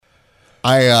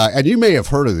And you may have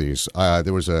heard of these.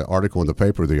 There was an article in the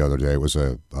paper the other day. It was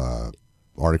a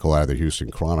article out of the Houston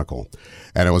Chronicle,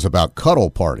 and it was about cuddle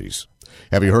parties.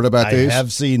 Have you heard about these? I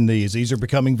have seen these. These are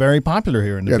becoming very popular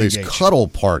here in the Big these H. cuddle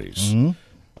parties. Mm-hmm.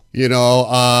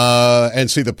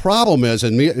 And see, the problem is,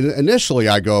 initially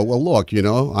I go, well, look,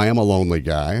 I am a lonely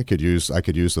guy. I could use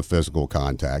the physical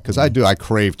contact because I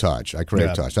crave touch.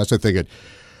 Touch. That's the thing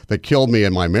that killed me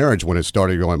in my marriage when it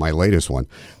started going, my latest one,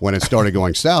 when it started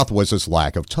going south was this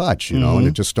lack of touch, and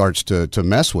it just starts to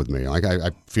mess with me. Like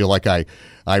I feel like I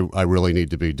really need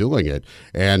to be doing it.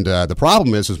 And the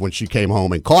problem is when she came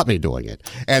home and caught me doing it.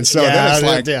 And so then it's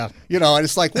like, and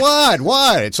it's like,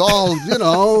 what? It's all,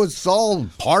 it's all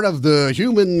part of the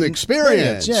human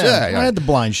experience. Yeah. I had the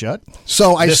blind shut.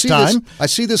 So I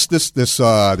see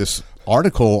this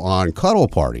article on cuddle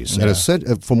parties. And it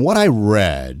said, from what I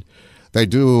read, they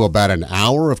do about an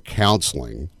hour of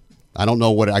counseling. I don't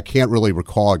know I can't really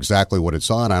recall exactly what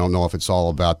it's on. I don't know if it's all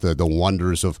about the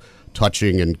wonders of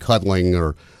touching and cuddling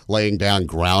or laying down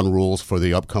ground rules for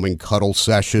the upcoming cuddle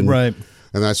session. Right.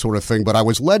 And that sort of thing. But I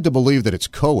was led to believe that it's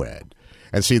co-ed.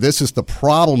 And see, this is the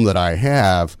problem that I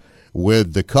have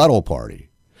with the cuddle party.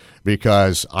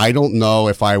 Because I don't know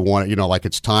if I want, like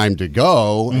it's time to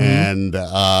go. And,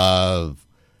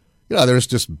 there's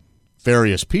just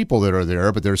various people that are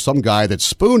there, but there's some guy that's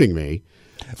spooning me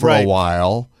for a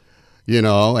while,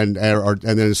 and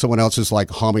then someone else is like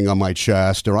humming on my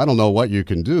chest, or I don't know what you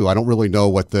can do. I don't really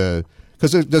know because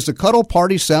does the cuddle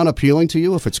party sound appealing to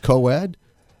you if it's co-ed?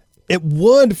 It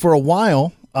would for a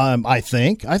while. I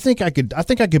think I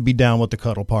could be down with the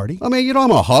cuddle party. I mean,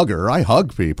 I'm a hugger. I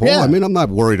hug people. Yeah. I mean, I'm not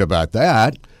worried about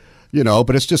that,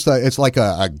 but it's just it's like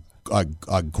a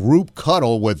group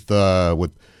cuddle with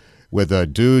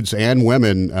dudes and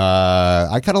women.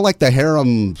 I kind of like the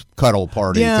harem cuddle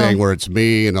party thing where it's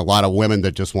me and a lot of women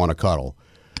that just want to cuddle.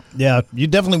 Yeah, you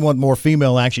definitely want more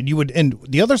female action. You would, and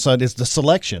the other side is the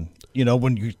selection.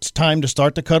 When it's time to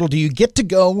start the cuddle, do you get to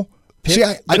go pick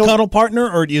the cuddle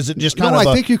partner, or is it just kind of?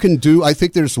 I think you can do. I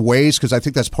think there's ways, because I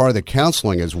think that's part of the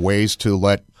counseling is ways to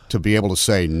be able to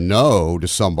say no to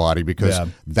somebody because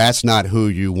that's not who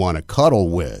you want to cuddle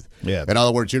with. Yeah. In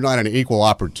other words, you're not an equal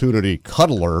opportunity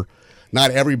cuddler.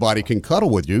 Not everybody can cuddle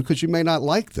with you because you may not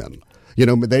like them.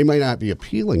 They may not be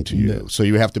appealing to you. No. So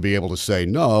you have to be able to say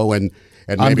no. And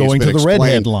maybe I'm going it's been to the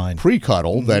redhead line.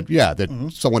 Pre-cuddle that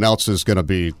someone else is going to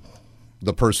be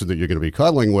the person that you're going to be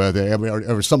cuddling with.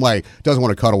 Or somebody doesn't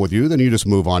want to cuddle with you, then you just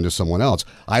move on to someone else.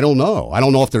 I don't know. I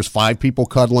don't know if there's 5 people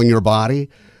cuddling your body.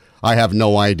 I have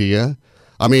no idea.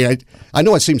 I mean, I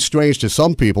know it seems strange to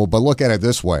some people, but look at it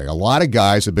this way. A lot of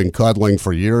guys have been cuddling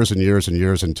for years and years and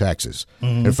years in Texas.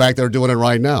 Mm-hmm. In fact, they're doing it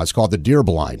right now. It's called the deer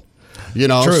blind.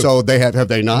 True. So they have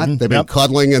they not? Mm-hmm. They've been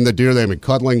cuddling in the deer. They've been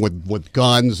cuddling with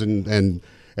guns and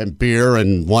beer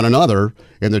and one another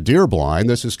in the deer blind.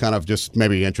 This is kind of just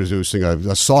maybe introducing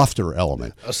a softer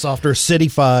element. A softer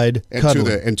cityfied cuddle.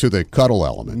 Into the cuddle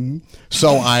element. Mm-hmm.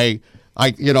 So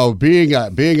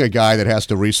being a guy that has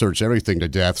to research everything to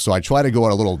death, so I try to go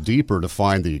a little deeper to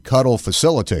find the cuddle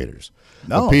facilitators,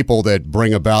 the people that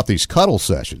bring about these cuddle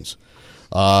sessions,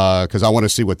 because I want to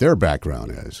see what their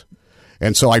background is.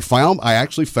 And so I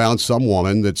actually found some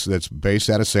woman that's based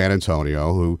out of San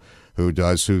Antonio who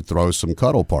throws some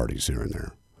cuddle parties here and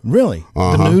there. Really?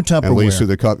 The new Tupperware. At least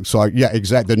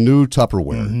exactly. The new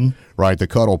Tupperware, right? The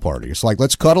cuddle party. It's like,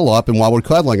 let's cuddle up, and while we're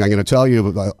cuddling, I'm going to tell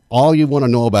you all you want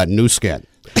to know about new skin.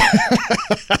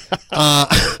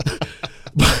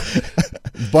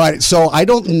 But so I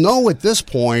don't know at this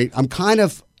point. I'm kind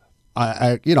of,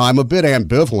 I'm a bit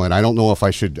ambivalent. I don't know if I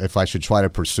should try to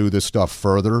pursue this stuff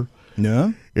further.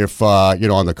 No. If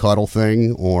on the cuddle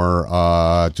thing,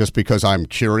 or just because I'm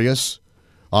curious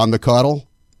on the cuddle.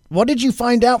 What did you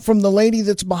find out from the lady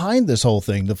that's behind this whole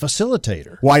thing, the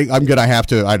facilitator? Well, I'd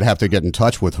have to get in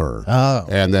touch with her. Oh.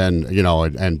 And then,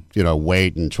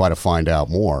 wait and try to find out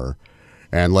more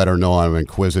and let her know I'm an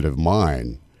inquisitive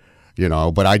mind,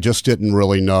 but I just didn't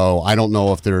really know. I don't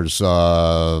know if there's,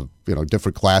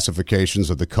 different classifications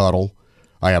of the cuddle.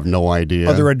 I have no idea.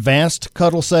 Are there advanced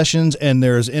cuddle sessions and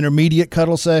there's intermediate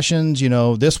cuddle sessions?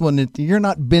 This one, you're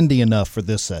not bendy enough for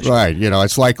this session. Right.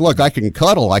 It's like, look, I can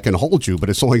cuddle, I can hold you,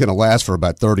 but it's only going to last for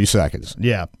about 30 seconds.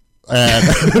 Yeah. And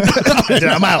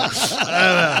I'm out.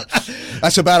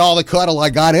 That's about all the cuddle I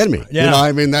got in me.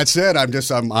 Yeah. That's it. I'm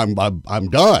done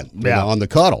on the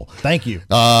cuddle. Thank you.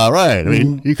 Right. I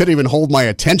mean, you couldn't even hold my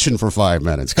attention for 5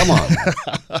 minutes. Come on.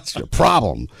 That's your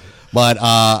problem. But,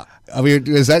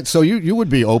 is that so? You would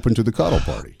be open to the cuddle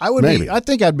party? I would be. I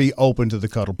think I'd be open to the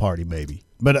cuddle party, maybe.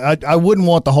 But I wouldn't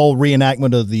want the whole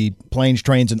reenactment of the planes,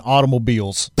 trains, and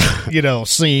automobiles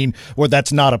scene where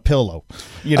that's not a pillow.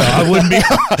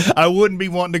 I wouldn't be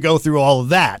wanting to go through all of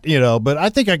that. But I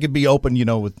think I could be open.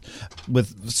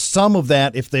 With some of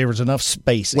that if there was enough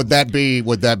space. Would that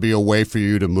be a way for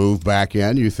you to move back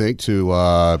in? You think to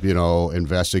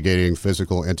investigating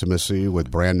physical intimacy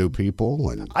with brand new people?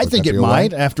 And I think it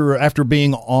might after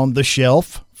being on the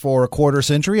shelf for a quarter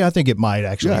century. I think it might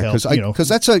actually help. Because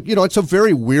that's it's a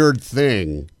very weird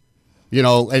thing,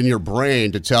 in your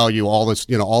brain to tell you all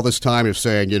this time of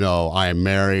saying, I am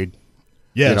married.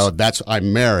 Yes.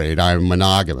 I'm married. I'm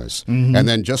monogamous. Mm-hmm. And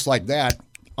then just like that,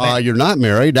 you're not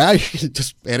married. Now you can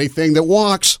just anything that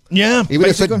walks. Yeah. Even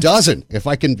basically. If it doesn't. If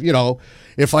I can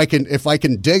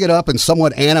dig it up and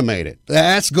somewhat animate it,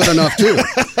 that's good enough too.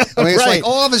 I mean, it's like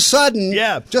all of a sudden,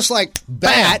 just like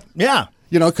that. Yeah.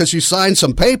 Because you signed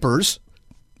some papers.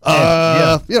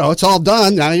 It's all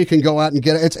done. Now you can go out and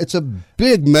get it. It's a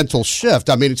big mental shift.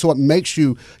 I mean, it's what makes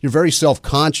you're very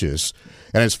self-conscious,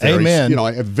 and it's very,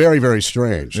 very, very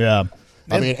strange. Yeah.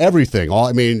 I mean, everything.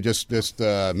 Just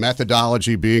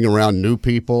methodology, being around new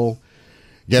people,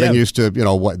 getting used to,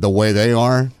 the way they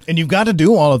are. And you've got to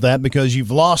do all of that because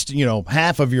you've lost,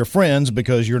 half of your friends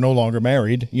because you're no longer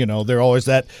married. They're always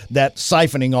that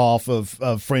siphoning off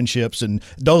of friendships, and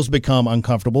those become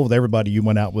uncomfortable with everybody you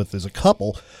went out with as a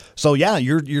couple. So, yeah,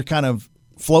 you're kind of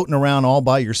floating around all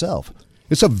by yourself.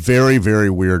 It's a very, very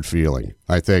weird feeling,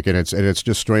 I think, and it's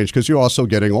just strange because you're also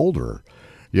getting older.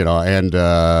 And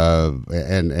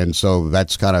so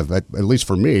that's kind of, at least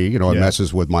for me, it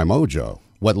messes with my mojo.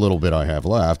 What little bit I have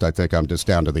left, I think I'm just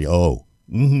down to the O.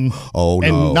 Mm-hmm. Oh, no.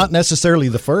 And not necessarily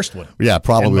the first one. Yeah,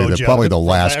 probably the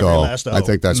last O. I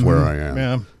think that's where I am.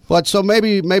 Yeah. But so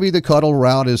maybe the cuddle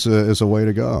route is a way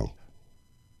to go.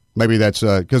 Maybe that's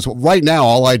because right now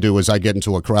all I do is I get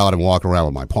into a crowd and walk around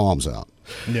with my palms out.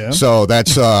 Yeah. So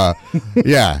that's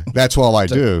that's all I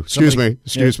do. Excuse me.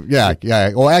 Yeah.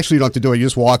 Well, actually, you don't have to do it. You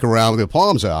just walk around with your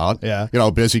palms out. Yeah.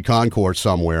 Busy concourse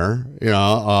somewhere.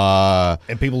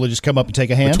 And people will just come up and take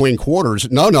a hand between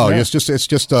quarters. No. Yeah. It's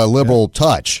just a liberal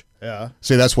touch. Yeah.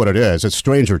 See, that's what it is. It's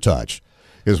stranger touch,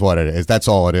 is what it is. That's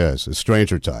all it is. It's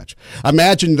stranger touch.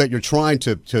 Imagine that you're trying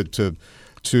to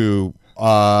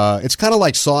it's kind of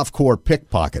like softcore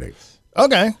pickpocketing.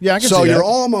 Okay, yeah, I can see that. So you're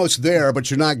almost there, but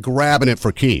you're not grabbing it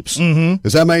for keeps. Mm-hmm.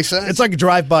 Does that make sense? It's like a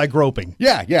drive-by groping.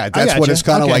 Yeah, that's what it's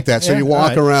kind of like that. So you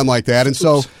walk around like that, and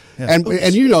so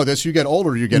and you know this. You get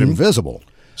older, you get invisible.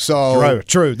 So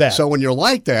true that. So when you're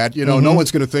like that, no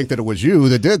one's going to think that it was you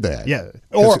that did that. Yeah,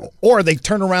 or they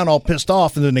turn around all pissed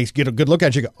off, and then they get a good look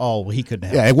at you. And go, oh, well, he couldn't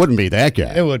have. Yeah, it wouldn't be that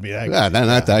guy. It would be that guy. Yeah,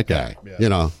 not that guy.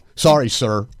 Yeah. Sorry,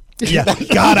 sir. Yeah,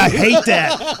 God, I hate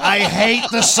that. I hate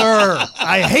the sir.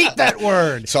 I hate that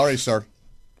word. Sorry, sir.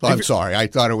 I'm sorry. I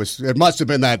thought it must have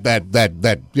been that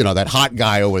that hot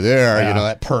guy over there,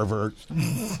 that pervert.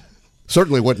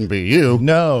 Certainly wouldn't be you.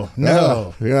 No.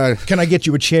 Yeah. Can I get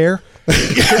you a chair?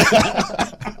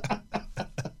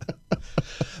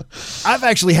 I've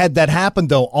actually had that happen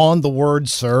though on the word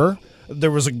sir.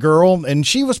 There was a girl, and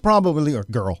she was probably a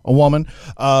woman.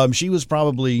 She was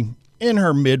probably in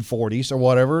her mid-40s or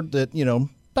whatever, that,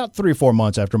 about 3 or 4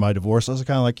 months after my divorce, I was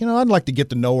kind of like, I'd like to get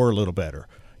to know her a little better,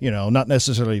 not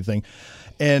necessarily anything.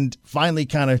 And finally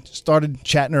kind of started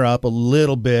chatting her up a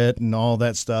little bit and all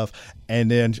that stuff. And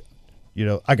then,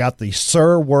 I got the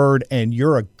sir word, and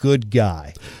you're a good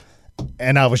guy.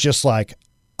 And I was just like,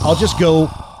 I'll just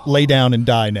go lay down and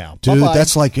die now. Dude, Bye-bye.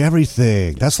 That's like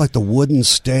everything. That's like the wooden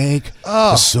stake,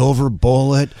 the silver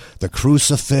bullet, the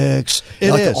crucifix.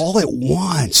 It is. All at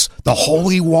once. The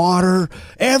holy water,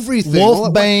 everything.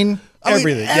 Wolfbane,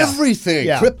 everything. Everything.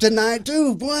 Yeah. Kryptonite.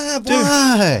 Dude, what?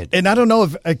 And I don't know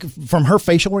if, from her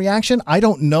facial reaction, I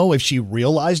don't know if she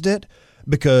realized it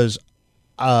because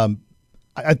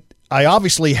I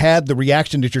obviously had the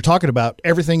reaction that you're talking about.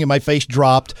 Everything in my face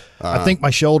dropped. I think my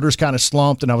shoulders kind of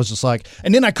slumped, and I was just like,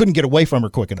 and then I couldn't get away from her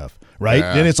quick enough, right?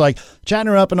 Yeah. Then it's like chatting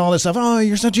her up and all this stuff. Oh,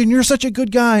 you're such a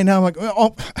good guy. And now I'm like,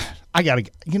 oh, I gotta,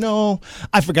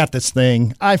 I forgot this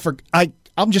thing.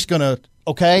 I'm just gonna,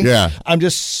 okay? Yeah. I'm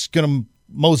just gonna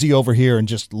mosey over here and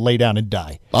just lay down and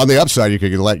die. On the upside, you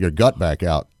could let your gut back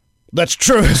out. That's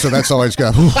true. So that's always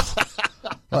got.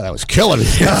 Oh, that was killing me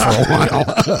for a while.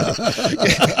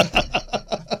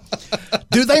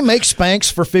 Do they make Spanx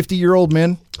for 50-year-old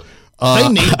men? They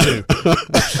need to.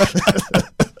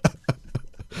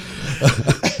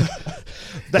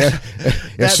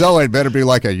 If so, it better be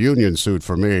like a union suit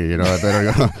for me. I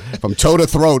better go from toe to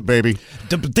throat, baby.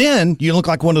 But then you look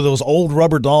like one of those old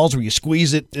rubber dolls where you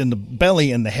squeeze it in the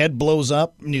belly and the head blows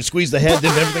up, and you squeeze the head,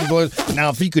 then everything blows. Now,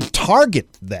 if you could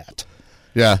target that,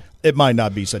 yeah, it might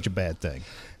not be such a bad thing.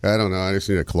 I don't know. I just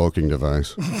need a cloaking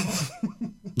device.